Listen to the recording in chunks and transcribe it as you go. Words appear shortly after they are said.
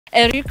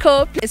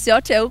Eriko, place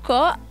yote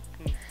huko.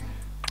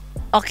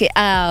 Okay,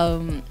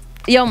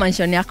 hiyo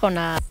mansion yako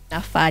na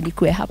nafaa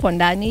kuwe hapo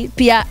ndani.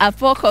 Pia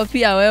Apoko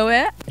pia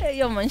wewe,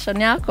 hiyo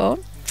mansion yako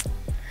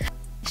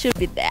should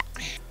be there.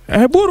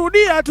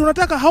 Burudia,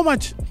 tunataka how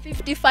much?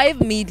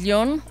 55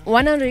 million,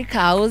 100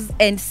 cows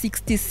and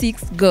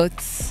 66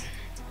 goats.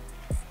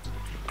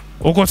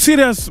 Uko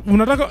serious?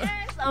 Unataka? Yes,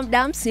 I'm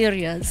damn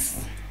serious.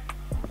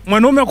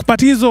 Mwanaume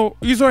akupatia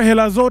hizo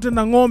hela zote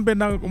na ng'ombe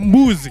na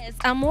mbuzi? Yes,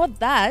 I'm worth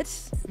that.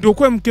 Ndio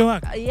kwa mke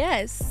wako?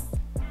 Yes.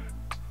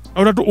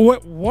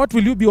 What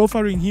will you be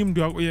offering him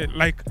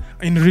like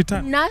in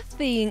return?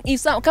 Nothing.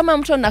 Kama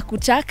mtu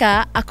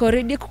anakutaka, ako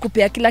ready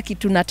kukupea kila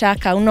kitu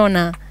nataka,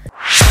 unaona?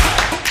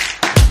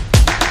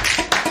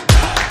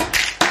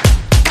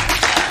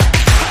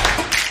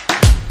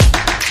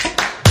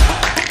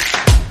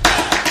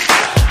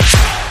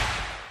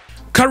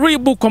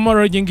 Karibu kwa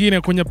mara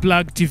nyingine kwenye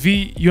Plug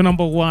TV, your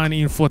number one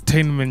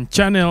infotainment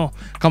channel.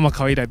 Kama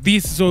kawaida,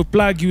 this is our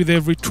plug you with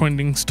every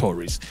trending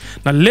stories.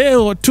 Na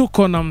leo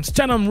tuko na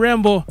msichana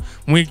mrembo,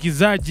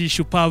 mwigizaji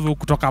shupavu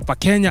kutoka hapa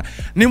Kenya.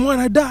 Ni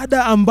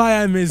mwanadada ambaye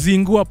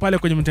amezingua pale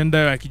kwenye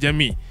mitandao ya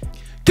kijamii.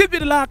 Keep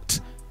it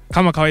locked.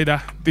 Kama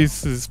kawaida,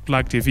 this is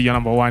Plug TV, your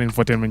number one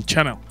infotainment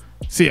channel.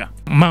 Sia,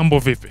 mambo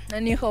vipi?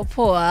 Niko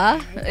poa.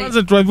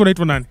 Kwanza tuambie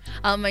unaitwa nani?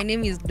 My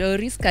name is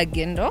Dorris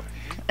Kagendo.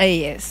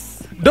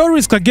 Yes.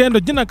 Dorris Kagendo,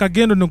 jina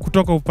Kagendo ni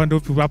kutoka upande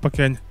upi hapa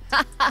Kenya?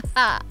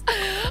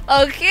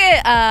 Okay,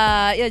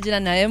 hiyo jina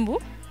na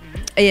Embu.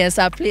 Yes,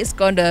 a place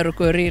called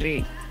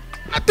Rokoriri.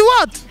 At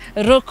what?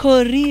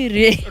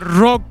 Rokoriri.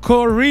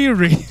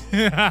 Rokoriri.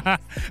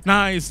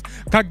 Nice.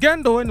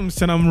 Kagendo wewe ni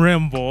msichana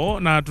mrembo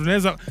na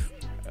tunaweza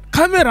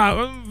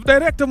kamera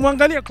director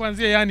muangalie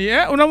kwanza yani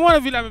unamwona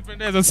vile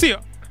amependeza sio?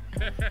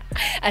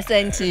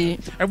 Asante.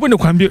 Hebu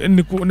nikwambie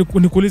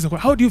nikuulize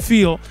how do you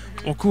feel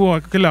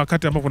ukiwa kila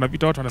wakati ambapo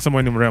kunapita watu wanasema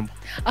wewe ni mrembo?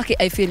 Okay,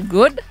 I feel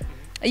good.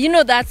 You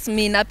know that's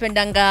me,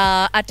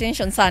 napendanga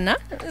attention sana.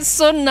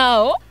 So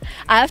now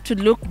I have to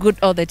look good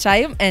all the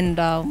time and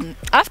I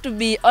have to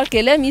be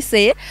okay, let me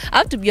say, I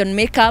have to be on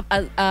makeup,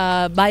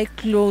 buy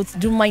clothes,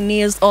 do my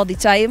nails all the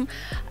time.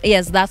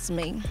 Yes, that's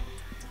me.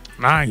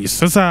 Nice.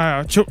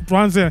 Sasa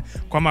tuanze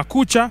kwa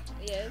makucha.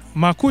 Yes.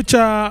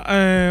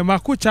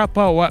 Makucha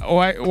hapa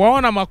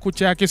waona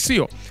makucha yake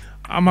sio?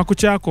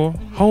 Makucha yako,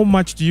 how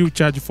much do you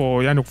charge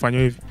for yani kufanya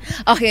hivi?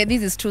 Okay,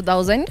 this is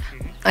 2000.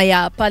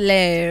 Yeah,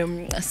 pale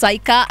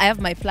Saika, I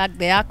have my plug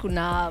there.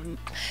 Kuna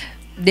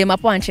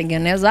demapo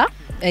antengeneza.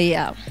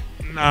 Yeah.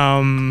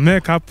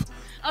 Makeup.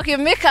 Okay,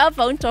 makeup,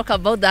 I won't talk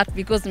about that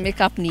because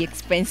makeup ni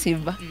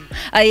expensive.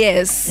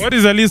 Yes. What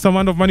is the least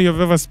amount of money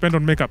you've ever spent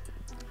on makeup?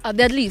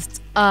 The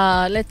least,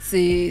 let's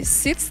say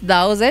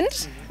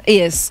 6,000.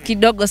 Yes,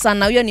 kidogo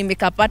sana. Huyo ni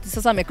makeup artist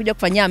sasa amekuja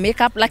kufanyia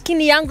makeup,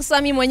 lakini yangu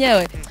sasa mimi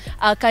mwenyewe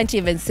I can't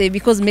even say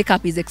because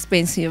makeup is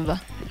expensive.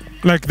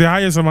 Like the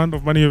highest amount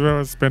of money you've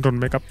ever spent on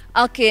makeup?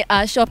 Okay,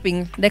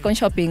 shopping, like on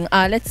shopping,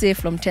 let's say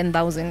from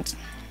 10,000.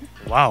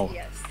 Wow.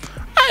 Yes.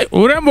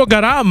 Urembo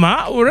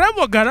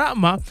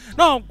garama.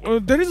 No,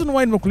 the reason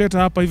why nimekuleta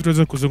hapa hivi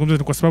tuweze kuzungumza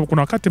ni kwa sababu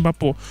kuna wakati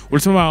ambapo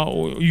ulisema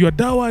your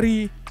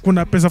dowry,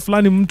 kuna pesa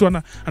fulani mtu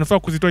anafaa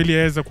kuzitoa ili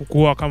aweze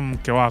kukuoa kama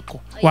mke wake.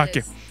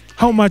 Yes.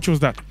 How much was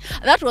that?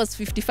 That was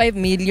 55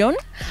 million,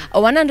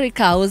 100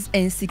 cows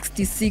and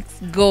 66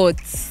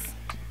 goats.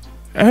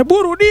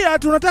 Burudia,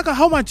 tunataka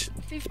how much?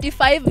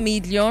 55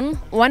 million,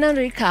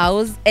 100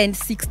 cows and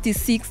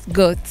 66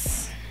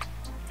 goats.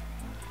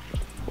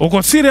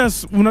 Uko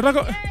serious? Unataka?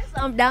 Yes,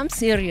 I'm damn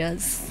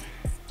serious.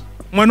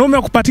 Mwanaume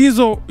akupatia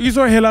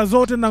hizo hela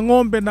zote na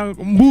ng'ombe na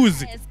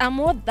mbuzi? Yes, I'm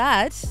worth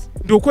that.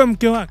 Ndio kwa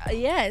mke wako?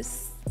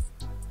 Yes.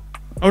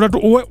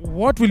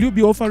 What will you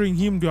be offering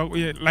him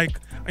like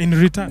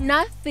in return?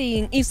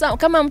 Nothing.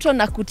 Kama mtu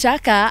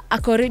anakutaka,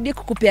 ako ready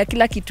kukupea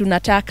kila kitu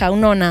nataka,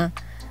 unaona?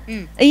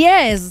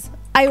 Yes.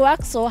 I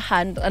work so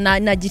hard na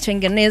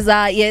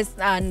najitengeneza, yes,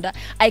 and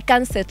I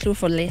can't settle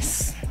for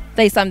less.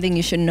 That is something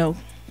you should know.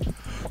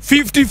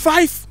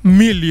 55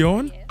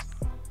 million, yes.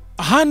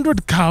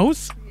 100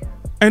 cows, yes.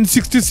 And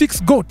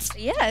 66 goats.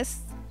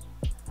 Yes.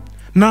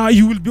 Now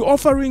you will be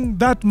offering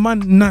that man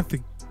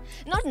nothing.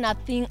 Not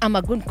nothing. I'm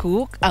a good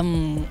cook.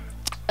 I'm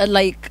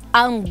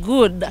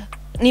good.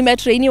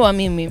 Nimetrainiwa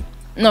mimi.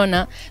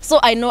 No. So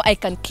I know I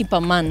can keep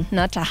a man,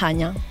 not a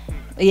hanya.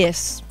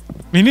 Yes.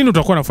 Ni nini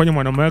utakuwa unafanya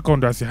mwanamume wako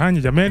ndo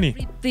asihanye jameni?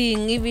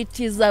 Everything. If it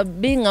is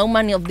being a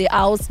woman of the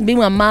house,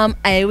 being a mom,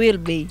 I will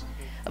be.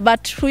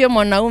 But huyo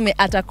mwanaume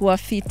atakuwa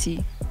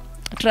fiti.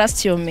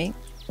 Trust you me.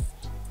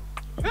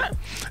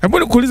 Hebu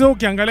nikuulize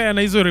ukiangalia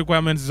na hizo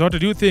requirements zote,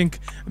 do you think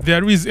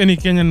there is any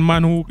Kenyan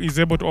man who is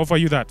able to offer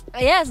you that?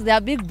 Yes, they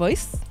are big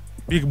boys.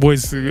 Big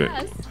boys.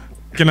 Yes.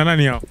 Kina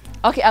nani hao?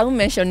 Okay, I won't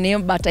mention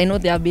name, but I know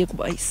they are big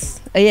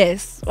boys.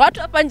 Yes.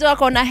 Watu hapa nje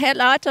wako na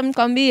hela, wacha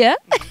mkwambie.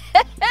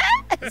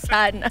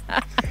 Sana.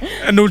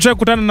 Ndio ulisha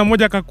kutana na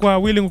mmoja akakuwa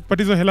willing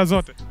kukupatia hizo hela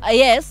zote?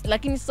 Yes,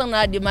 lakini sasa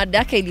na demand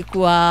yake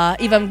ilikuwa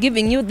if I'm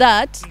giving you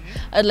that,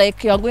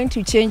 like you are going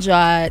to change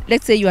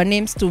let's say your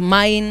names to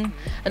mine.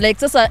 Like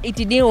sasa it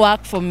didn't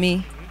work for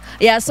me.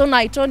 Yeah, so now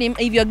I told him,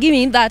 if you're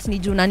giving that ni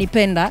juu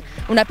unanipenda,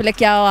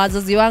 unapelekea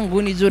wazazi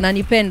wangu ni juu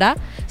unanipenda.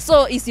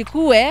 So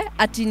isikue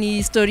ati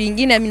ni story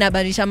ingine mimi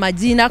nabadilisha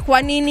majina.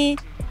 Kwa nini?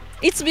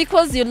 It's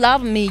because you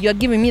love me, you're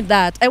giving me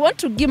that. I want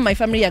to give my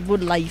family a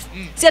good life.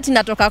 Si ati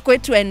natoka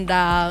kwetu and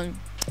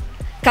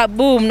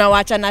kaboom na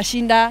wacha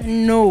nashinda.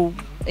 No.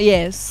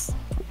 Yes.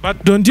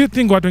 But don't you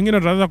think watu wengine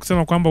wataanza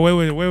kusema kwamba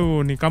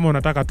wewe ni kama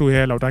unataka tu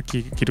hela,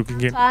 utaki kitu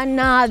kingine?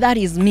 Nah, that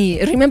is me.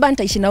 Remember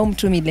nitaishi na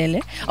mtu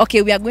milele.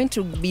 Okay, we are going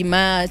to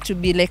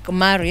be like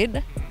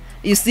married.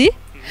 You see?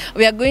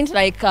 We are going to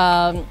like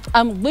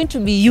I'm going to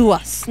be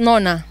yours.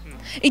 Nona.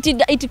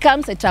 It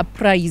comes at a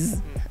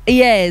price.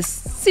 Yes,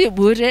 si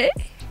bure.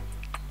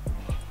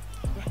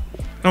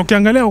 Na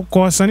ukiangalia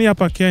kwa wasanii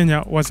hapa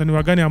Kenya, wasanii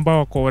wagani ambao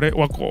wako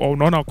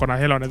unaona wako na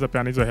hela wanaweza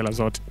peana hizo hela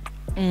zote?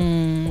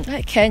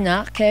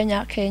 Kenya.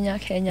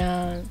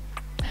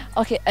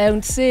 Okay, I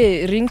would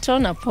say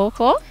Ringtone,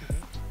 Apoko,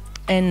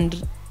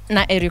 and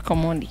na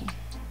Omondi.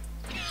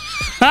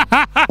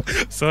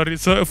 Sorry,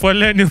 so for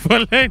Lenny.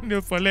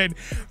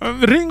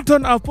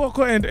 Ringtone,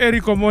 Apoko, and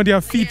Omondi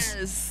are fit.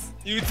 Yes.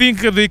 You think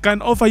they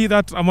can offer you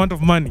that amount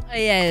of money?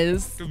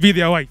 Yes. To be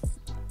their wife?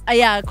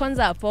 Yeah,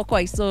 kwanza Apoko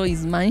I saw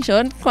his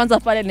mansion. Kwanza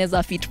pale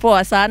neza fit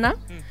poa sana.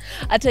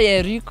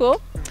 Hata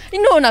Rico. You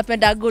know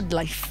unapenda good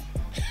life.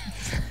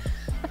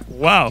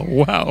 Wow.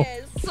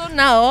 Yes. So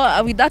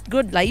now with that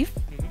good life,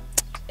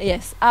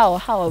 yes, how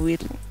are we?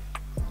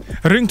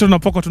 Ringtone,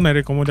 Apoko tuna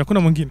Omondi, hakuna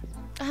mwingine?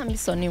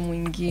 Mimi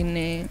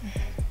mwingine.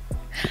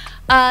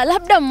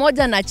 Labda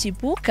mmoja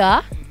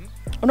nachipuka.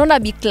 Unaona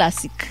Big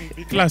Classic.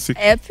 Big Classic.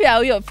 Pia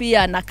huyo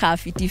pia anakaa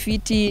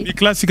fiti. Big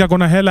Classic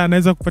akona hela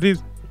anaweza kupatia?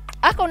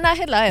 Akona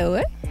hela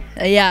wewe?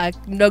 Yeah,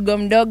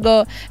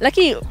 mdogo.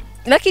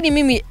 Lakini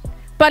mimi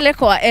pale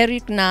kwa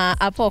Eric na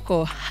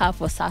Apoko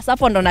hapo sasa.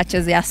 Hapo ndo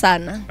nachezea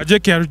sana. Aje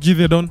KRG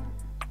they don't?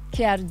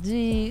 KRG,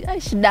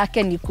 shida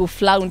yake ni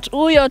kuflaunt.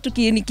 Huyo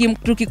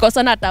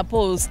tukikosana ata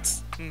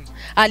post.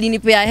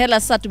 Alinipea hela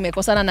sasa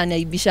tumekosana na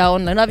naibisha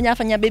online. Unafanya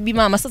fanya baby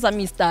mama sasa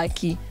mimi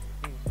sitaki.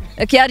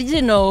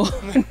 KRG no.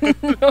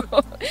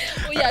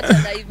 Huyo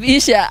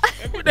atanaibisha.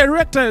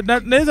 Director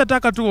naweza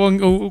taka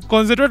tu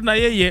concentrate na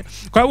yeye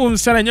kwa sababu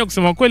msichana yenyewe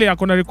kusema kweli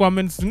akona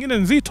requirements zingine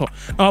nzito.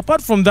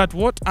 Apart from that,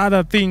 what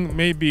other thing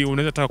maybe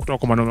unaweza taka kutoka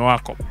kwa mwanaume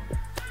wako?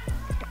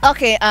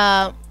 Okay,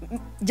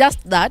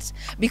 just that,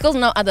 because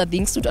now other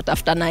things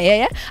tutatafuta na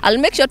yeye. I'll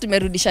make sure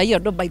tumerudisha hiyo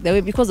do by the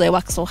way because I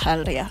work so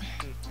hard here.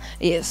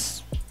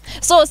 Yes.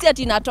 So si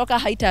ati natoka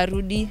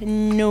haitarudi.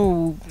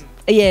 No.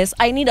 Yes,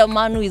 I need a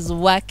man who is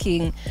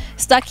working.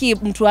 Staki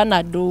mtu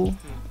ana do.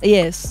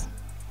 Yes.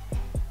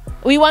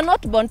 We were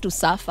not born to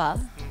suffer.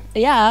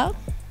 Yeah.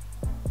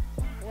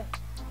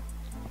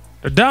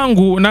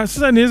 Dangu na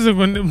sasa niweze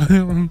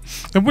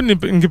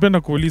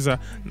ningependa kuuliza,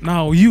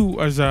 now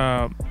you as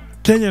a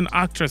Kenyan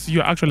actress,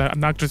 you are actually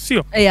an actress,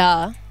 sio?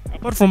 Yeah.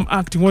 Apart from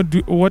acting,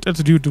 what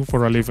else do you do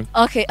for a living?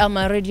 Okay, I'm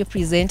a radio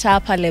presenter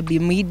pale B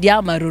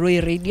Media,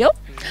 Maruroi Radio.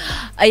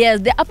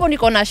 Yes, hapo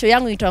niko na show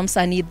yangu inaitwa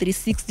Msanii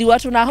 360.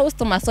 Watu na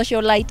host ma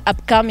socialite,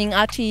 upcoming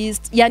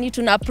artist, yani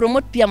tuna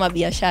promote pia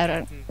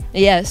mabiashara.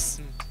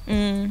 Yes.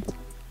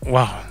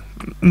 Wow.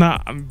 Nah,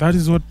 that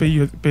is what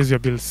pays your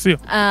bills, sio?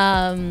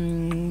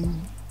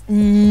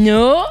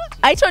 No.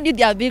 I told you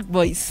they are big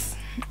boys.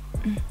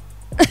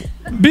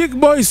 Big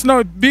boys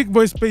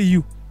pay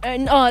you.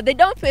 No, they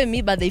don't pay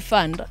me, but they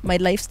fund my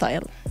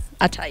lifestyle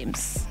at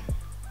times.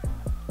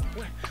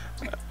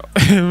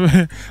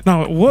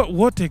 Now,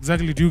 what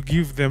exactly do you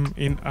give them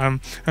in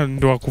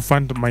ndo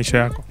kufund maisha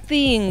yako?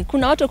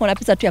 Kuna watu kuna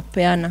pesa tu ya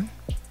kupeana.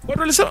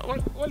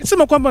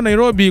 Walisema kwamba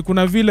Nairobi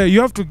kuna vile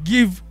you have to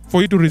give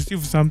for you to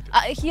receive something.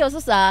 Hiyo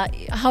sasa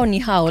how ni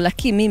how,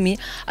 lakini mimi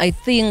I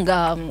think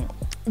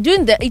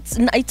doing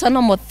it's a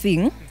normal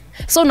thing.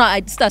 So now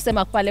I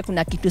sema pale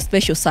kuna kitu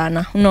special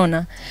sana,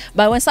 unaona.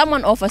 But when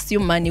someone offers you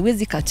money,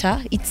 wezi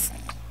kacha, it's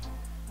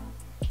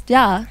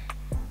yeah.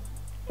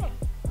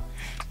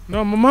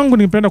 No, mamangu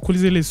ningependa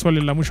kuuliza ile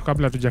swali la mwisho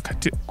kabla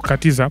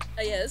tujakatiza.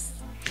 Yes.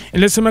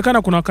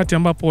 Ilisemekana kuna wakati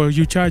ambapo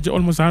you charge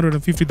almost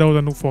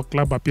 150,000 for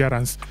club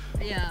appearance.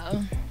 Yeah.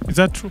 Is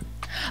that true?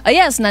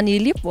 Yes, na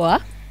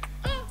nilipwa.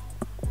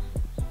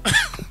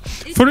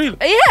 For real?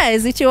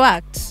 Yes, it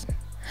worked.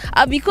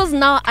 Because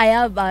now I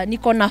have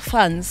niko na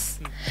fans.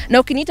 Na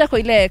ukiniita kwa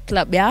ile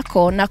club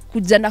yako na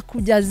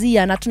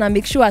kujazia na tuna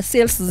make sure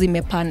sales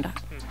zimepanda.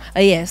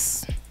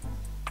 Yes.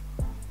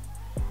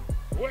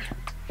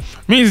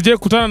 Mimi sije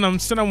kutana na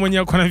msichana mwenye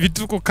akona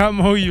vituko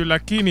kama huyu,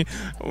 lakini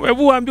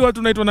hebu waambie watu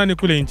unaitwa nani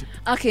kule nje?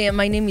 Okay,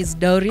 my name is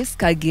Dorris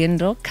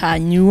Kagendo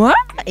Kanyua.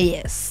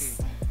 Yes.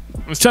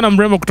 Msichana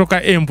mrembo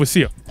kutoka Embu,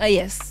 sio?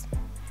 Yes.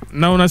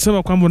 Na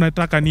unasema kwamba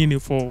unataka nini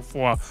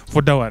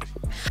for dowry?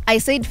 I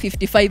said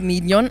 55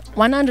 million,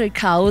 100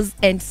 cows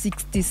and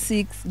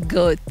 66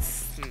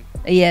 goats.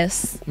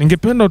 Yes.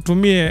 Ningependa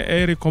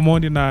utumie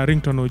Omondi na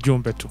Ringtone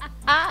ujumbe tu.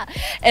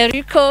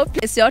 Eriko,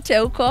 place yote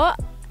huko.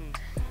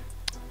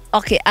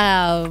 Okay,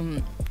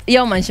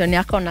 hiyo mansion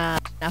yako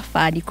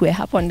nafaa nikuwe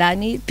hapo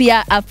ndani.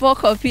 Pia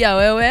Apoko pia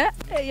wewe,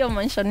 hiyo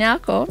mansion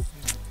yako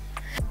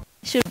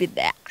should be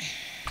there.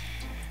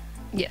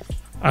 Yes.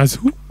 As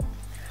who?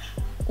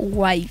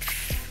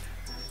 Wife.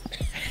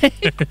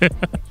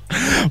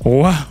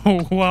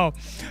 Wow.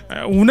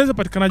 Unaweza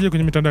patikanaje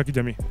kwenye mitandao ya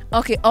kijamii?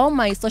 Okay, all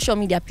my social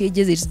media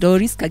pages is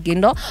Dorris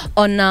Kagendo.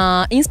 On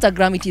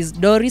Instagram it is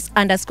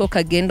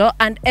Dorris_Kagendo,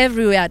 and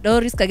everywhere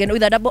Dorris Kagendo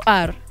with a double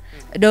R.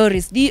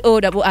 Dorris,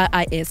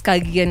 DORRIS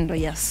Kagendo,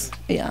 yes.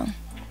 Yeah.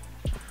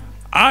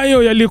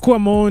 Ayo yalikuwa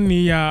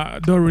maoni ya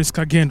Dorris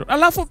Kagendo.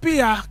 Alafu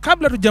pia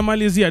kabla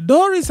tujamalizia,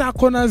 Dorris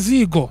ako na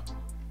zigo.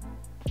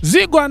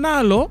 Zigo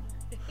analo.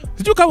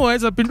 Sijui kama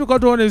waweza pinduka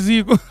tuone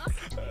zigo.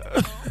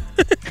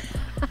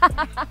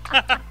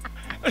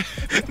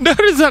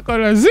 Dorris ako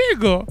na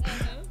zigo.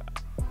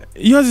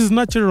 Yours is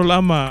natural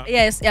ama?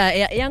 Yes,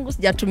 yeah. Yangu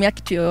sijatumia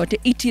kitu yoyote.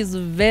 It is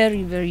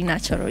very, very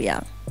natural,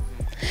 yeah.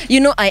 You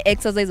know, I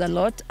exercise a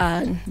lot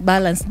and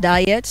balanced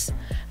diet.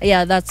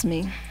 Yeah, that's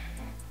me.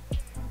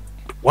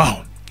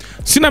 Wow.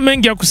 Sina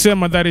mengi ya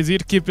kusema, that is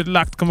it. Keep it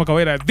locked kama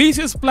kawaida. This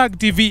is Plug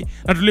TV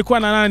na tulikuwa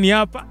na nani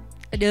hapa?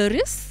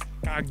 Dorris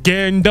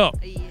Kagendo.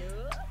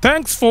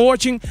 Thanks for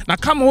watching. Na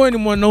kama wewe ni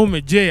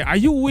mwanaume, je, are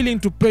you willing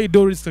to pay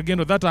Dorris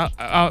Kagendo that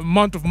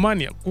amount of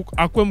money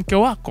akwe mke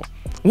wako?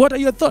 What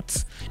are your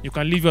thoughts? You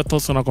can leave your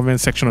thoughts on the comment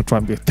section or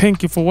tuambie.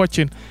 Thank you for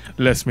watching.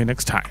 Let's meet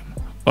next time.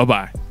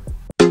 Bye-bye.